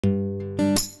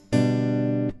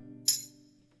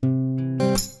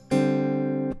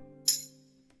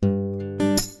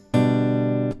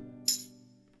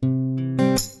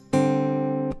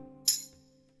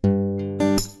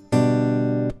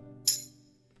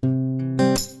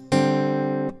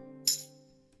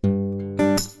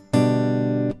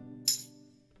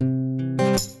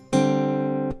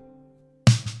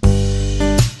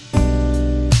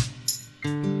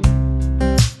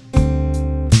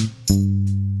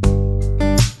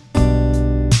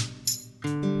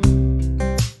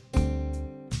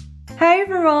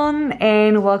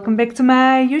and welcome back to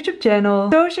my YouTube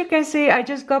channel. So as you can see, I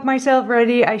just got myself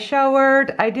ready. I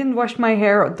showered. I didn't wash my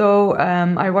hair though.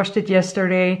 I washed it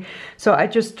yesterday. So I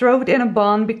just threw it in a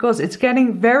bun because it's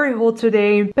getting very hot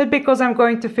today. But because I'm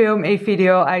going to film a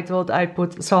video, I thought I'd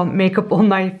put some makeup on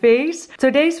my face.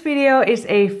 Today's video is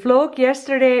a vlog.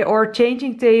 Yesterday our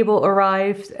changing table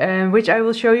arrived, which I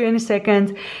will show you in a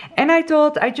second. And I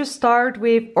thought I'd just start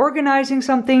with organizing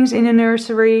some things in the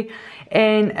nursery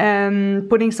and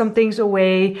putting some things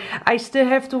away. I still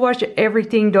have to wash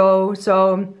everything though,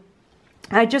 so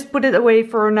I just put it away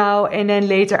for now, and then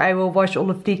later I will wash all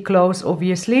of the clothes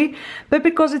obviously. But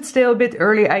because it's still a bit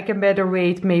early, I can better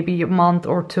wait maybe a month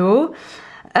or two.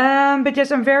 But yes,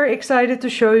 I'm very excited to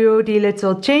show you the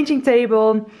little changing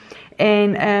table.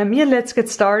 And yeah, let's get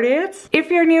started.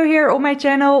 If you're new here on my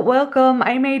channel, welcome.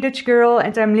 I'm a Dutch girl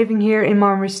and I'm living here in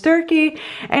Marmaris, Turkey.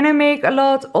 And I make a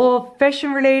lot of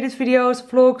fashion related videos,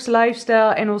 vlogs,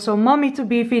 lifestyle and also mommy to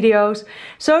be videos.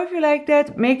 So if you like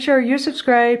that, make sure you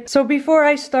subscribe. So before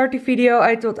I start the video,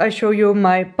 I thought I'd show you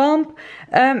my bump.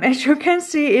 As you can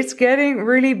see, it's getting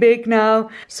really big now.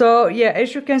 So yeah,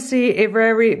 as you can see, a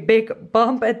very big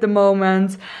bump at the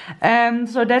moment.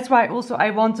 So that's why also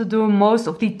I want to do most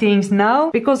of the things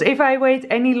now, because if I wait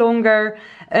any longer,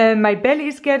 my belly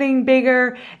is getting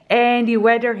bigger and the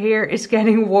weather here is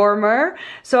getting warmer.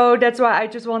 So that's why I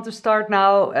just want to start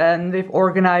now with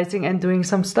organizing and doing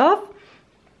some stuff.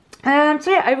 So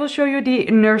yeah, I will show you the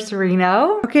nursery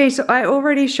now. Okay, so I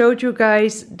already showed you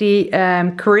guys the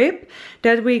crib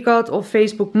that we got off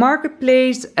Facebook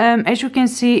Marketplace. As you can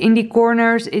see in the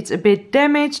corners, it's a bit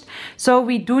damaged, so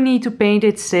we do need to paint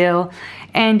it still.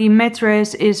 And the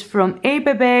mattress is from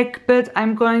VIVAIA, but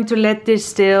I'm going to let this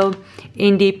still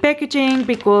in the packaging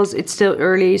because it's still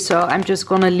early, so I'm just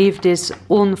gonna leave this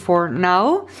on for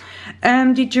now.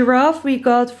 The giraffe we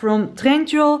got from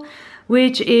Trendyol,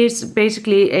 which is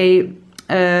basically a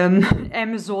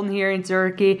Amazon here in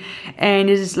Turkey, and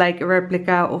this is like a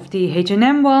replica of the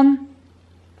H&M one.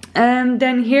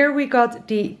 Then here we got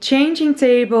the changing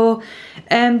table,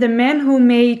 and the man who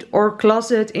made our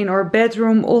closet in our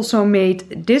bedroom also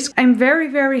made this. I'm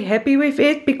very happy with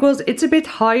it because it's a bit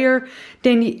higher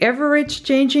than the average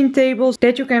changing tables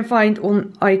that you can find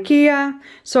on IKEA.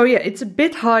 So yeah, it's a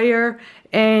bit higher,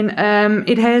 and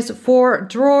it has 4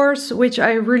 drawers, which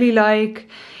I really like,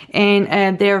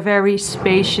 and they're very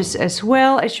spacious as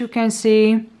well, as you can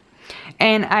see.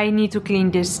 And I need to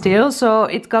clean this still, so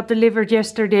it got delivered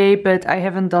yesterday, but I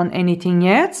haven't done anything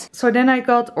yet. So then I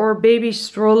got our baby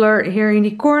stroller here in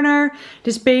the corner.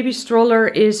 This baby stroller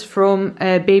is from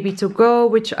Baby to Go,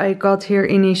 which I got here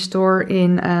in a store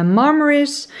in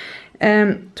Marmaris,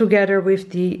 together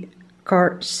with the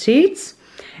car seats.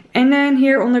 And then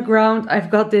here on the ground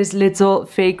I've got this little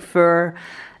fake fur.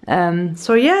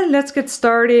 So yeah, let's get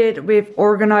started with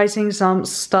organizing some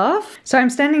stuff. So I'm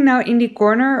standing now in the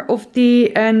corner of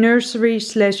the nursery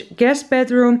slash guest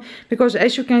bedroom, because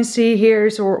as you can see, here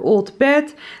is our old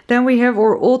bed. Then we have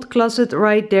our old closet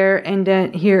right there, and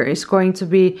then here is going to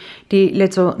be the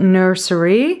little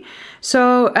nursery.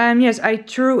 So yes, I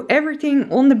threw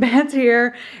everything on the bed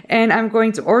here and I'm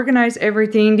going to organize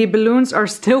everything. The balloons are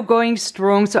still going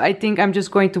strong, so I think I'm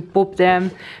just going to pop them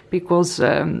because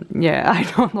yeah,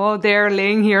 I don't know, they're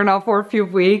laying here now for a few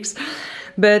weeks.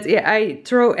 But yeah, I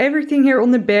throw everything here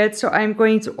on the bed, so I'm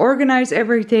going to organize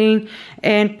everything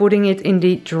and putting it in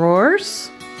the drawers.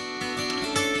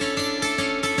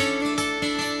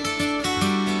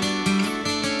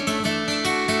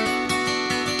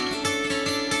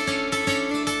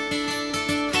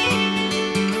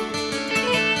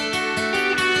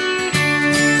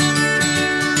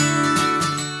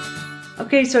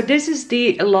 Okay, so this is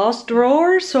the last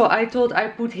drawer, so I thought I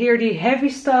put here the heavy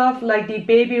stuff like the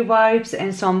baby wipes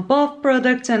and some bath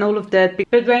products and all of that,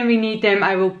 but when we need them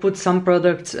I will put some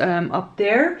products up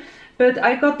there. But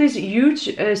I got this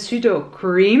huge pseudo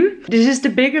cream. This is the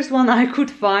biggest one I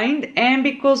could find, and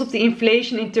because of the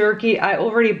inflation in Turkey I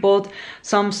already bought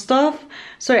some stuff,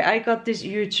 so I got this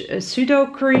huge pseudo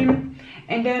cream.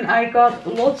 And then I got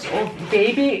lots of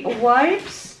baby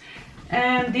wipes.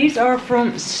 And these are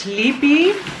from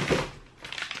Sleepy,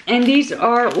 and these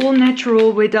are all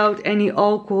natural without any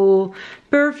alcohol,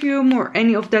 perfume or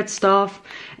any of that stuff.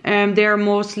 They are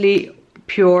mostly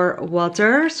pure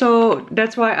water, so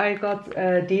that's why I got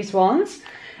these ones.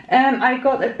 I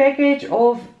got a package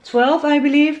of 12, I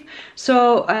believe,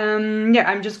 so yeah,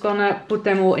 I'm just gonna put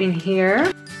them all in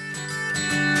here.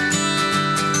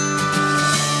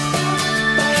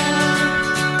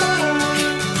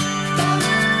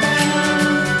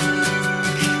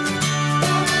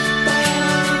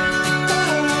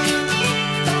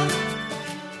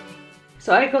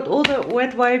 So I got all the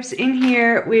wet wipes in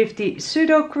here with the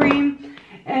pseudo cream.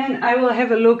 And I will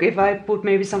have a look if I put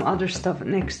maybe some other stuff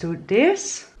next to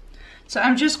this. So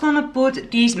I'm just gonna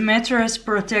put these mattress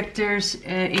protectors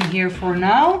in here for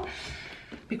now,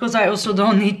 because I also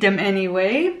don't need them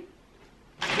anyway.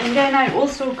 And then I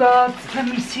also got, let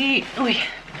me see,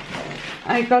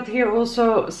 I got here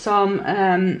also some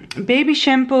baby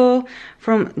shampoo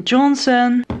from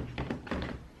Johnson.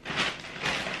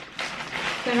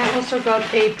 Then I also got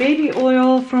a baby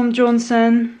oil from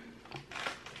Johnson.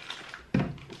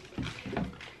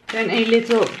 Then a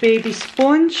little baby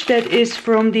sponge that is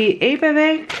from the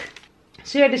VIVAIA.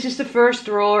 So yeah, this is the first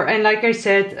drawer, and like I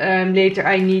said, later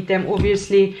I need them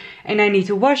obviously, and I need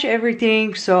to wash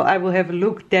everything, so I will have a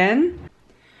look then.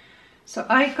 So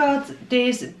I got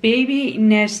this baby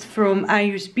nest from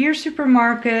Aju's Beer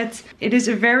Supermarket. It is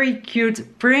a very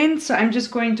cute print, so I'm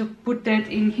just going to put that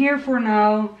in here for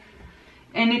now.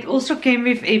 And it also came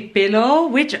with a pillow,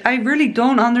 which I really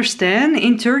don't understand.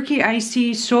 In Turkey I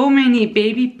see so many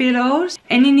baby pillows,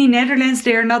 and in the Netherlands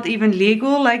they are not even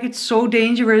legal. Like, it's so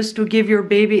dangerous to give your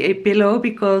baby a pillow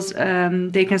because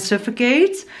they can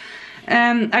suffocate.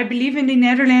 I believe in the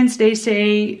Netherlands they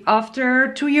say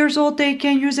after 2 years old they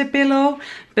can use a pillow.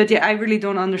 But yeah, I really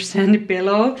don't understand the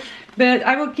pillow. But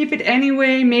I will keep it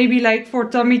anyway, maybe like for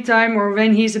tummy time or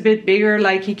when he's a bit bigger,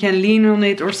 like he can lean on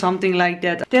it or something like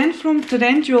that. Then from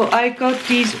Trendyol I got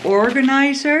these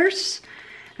organizers.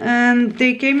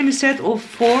 They came in a set of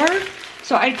 4.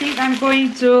 So I think I'm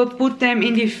going to put them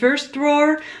in the first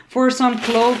drawer for some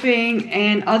clothing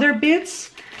and other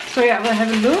bits. So yeah, we'll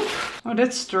have a look. Oh,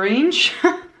 that's strange.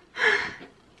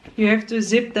 You have to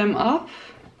zip them up.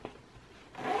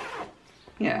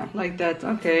 Yeah, like that,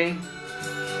 okay.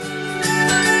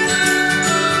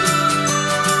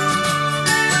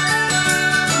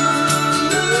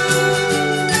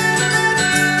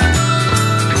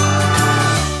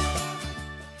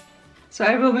 So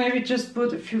I will maybe just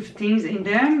put a few things in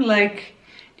them, like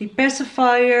the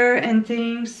pacifier and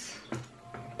things.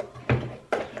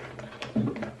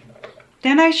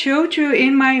 Then I showed you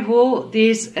in my haul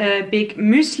this big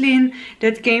muslin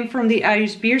that came from the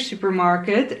Aju's Beer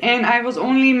Supermarket, and I was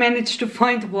only managed to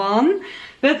find one.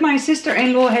 But my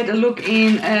sister-in-law had a look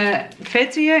in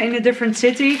VIVAIA in a different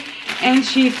city, and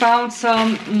she found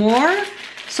some more.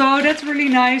 So that's really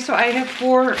nice. So I have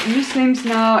 4 muslins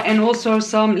now, and also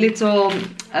some little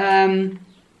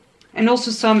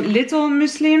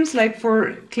muslins like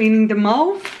for cleaning the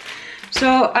mouth. So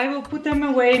I will put them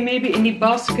away maybe in the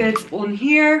basket on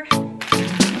here.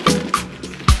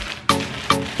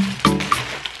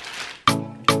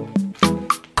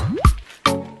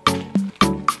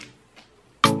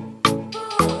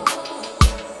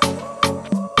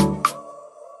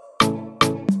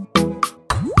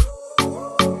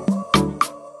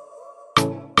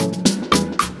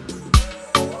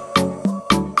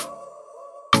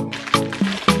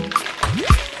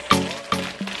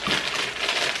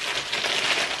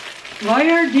 Why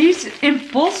are these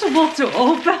impossible to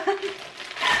open?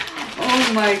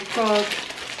 Oh my god.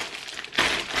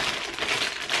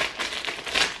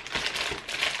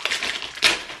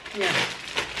 Yeah,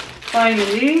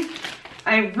 finally.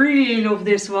 I really love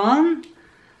this one.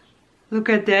 Look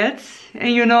at that.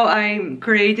 And you know I'm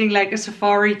creating like a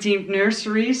safari themed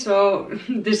nursery, so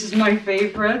this is my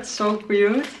favorite. So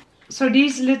cute. So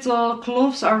these little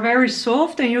cloths are very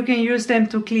soft, and you can use them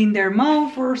to clean their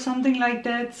mouth or something like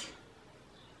that.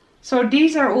 So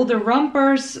these are all the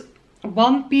rompers,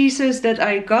 one pieces that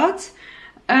I got.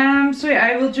 So yeah,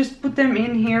 I will just put them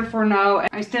in here for now.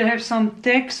 I still have some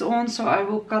tags on, so I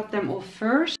will cut them off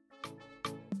first.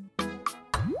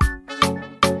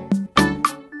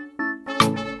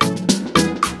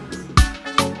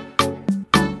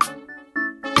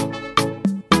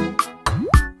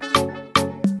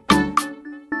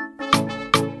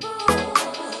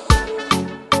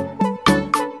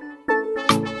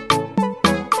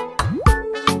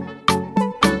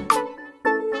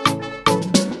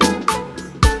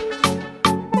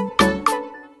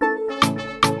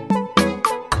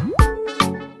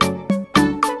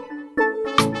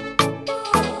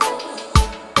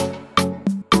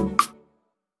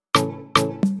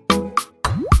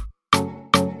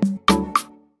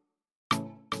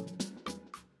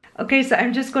 Okay, so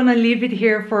I'm just gonna leave it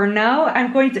here for now.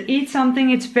 I'm going to eat something.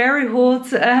 It's very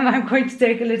hot. I'm going to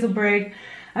take a little break.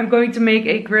 I'm going to make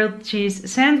a grilled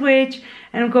cheese sandwich,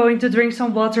 and I'm going to drink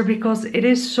some water because it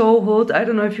is so hot. I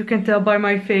don't know if you can tell by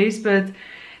my face, but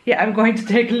yeah, I'm going to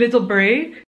take a little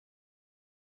break.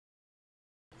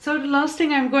 So the last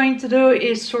thing I'm going to do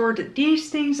is sort these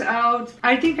things out.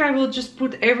 I think I will just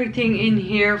put everything in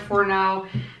here for now,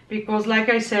 because like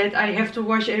I said, I have to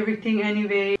wash everything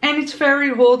anyway. And it's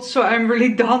very hot, so I'm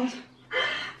really done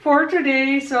for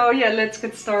today. So yeah, let's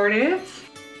get started.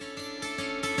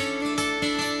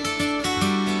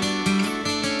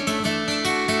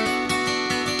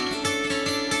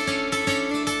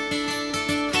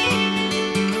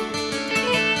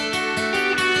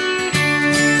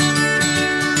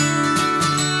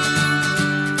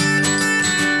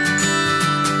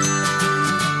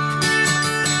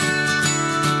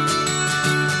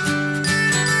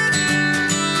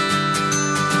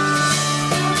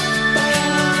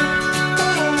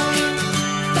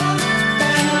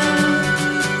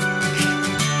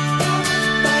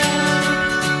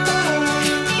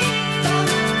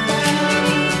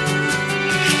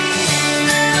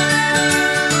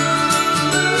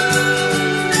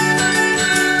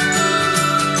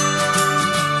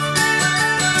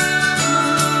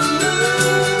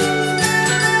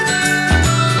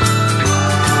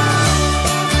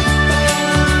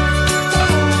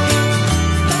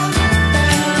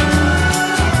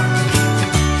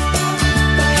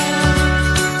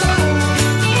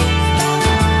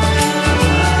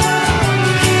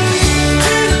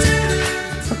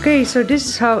 Okay, so this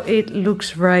is how it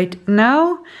looks right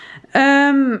now.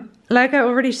 Like I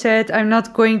already said, I'm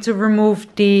not going to remove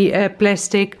the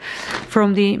plastic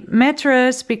from the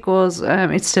mattress because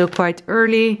it's still quite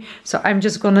early. So I'm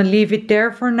just gonna leave it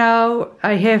there for now.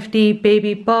 I have the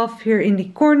baby buff here in the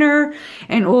corner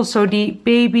and also the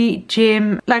baby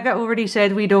gym. Like I already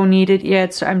said, we don't need it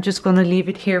yet, so I'm just gonna leave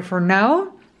it here for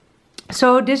now.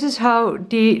 So this is how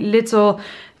the little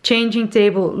changing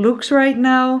table looks right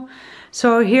now.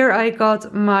 So here I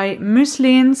got my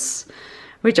muslins,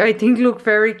 which I think look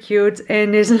very cute,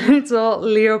 and this little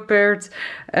leopard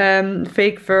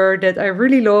fake fur that I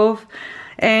really love.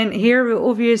 And here will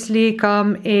obviously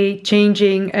come a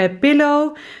changing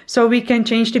pillow, so we can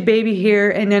change the baby here,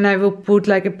 and then I will put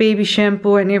like a baby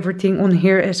shampoo and everything on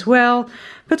here as well.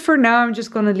 But for now I'm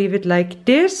just gonna leave it like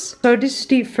this. So this is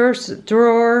the first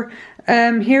drawer.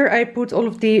 Here I put all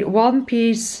of the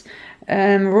one-piece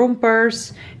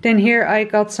rompers. Then here I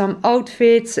got some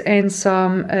outfits and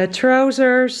some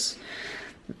trousers.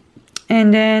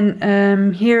 And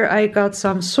then here I got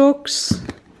some socks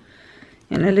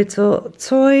and a little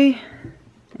toy.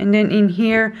 And then in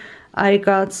here I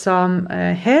got some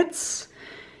hats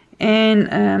and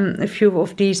a few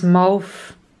of these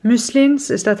mauve muslins,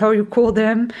 is that how you call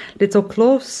them? Little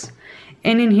cloths.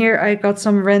 And in here I got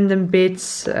some random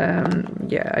bits.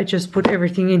 Yeah, I just put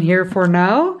everything in here for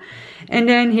now. And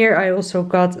then here I also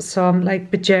got some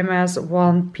like pajamas,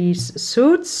 one-piece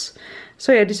suits.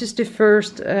 So yeah, this is the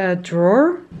first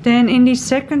drawer. Then in the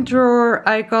second drawer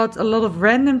I got a lot of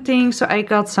random things. So I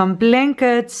got some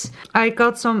blankets. I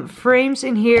got some frames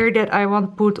in here that I want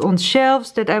to put on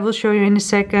shelves that I will show you in a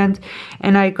second.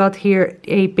 And I got here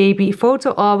a baby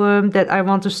photo album that I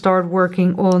want to start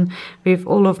working on with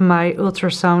all of my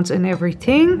ultrasounds and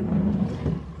everything.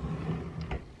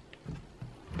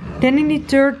 Then in the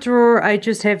third drawer I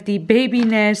just have the baby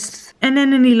nest. And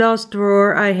then in the last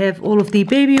drawer I have all of the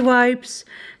baby wipes,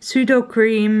 pseudo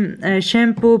cream,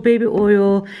 shampoo, baby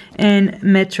oil and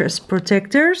mattress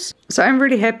protectors. So I'm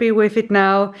really happy with it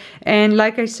now. And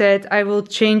like I said, I will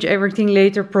change everything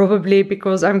later probably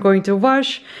because I'm going to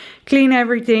wash, clean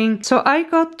everything. So I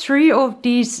got 3 of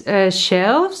these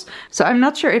shelves. So I'm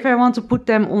not sure if I want to put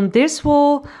them on this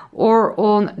wall or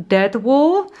on that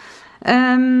wall.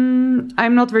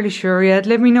 I'm not really sure yet.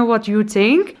 Let me know what you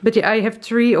think. But yeah, I have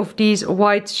 3 of these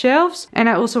white shelves and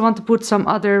I also want to put some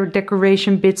other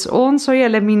decoration bits on. So yeah,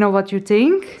 let me know what you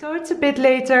think. So it's a bit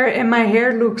later and my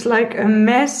hair looks like a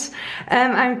mess.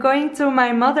 I'm going to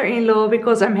my mother-in-law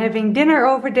because I'm having dinner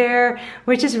over there,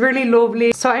 which is really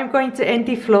lovely. So I'm going to end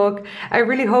the vlog. I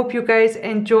really hope you guys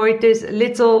enjoyed this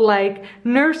little like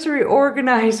nursery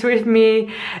organize with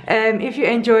me. If you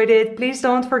enjoyed it, please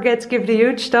don't forget to give it a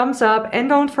huge thumbs up. And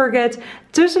don't forget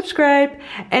to subscribe,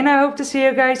 and I hope to see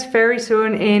you guys very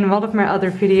soon in one of my other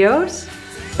videos.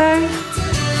 Bye!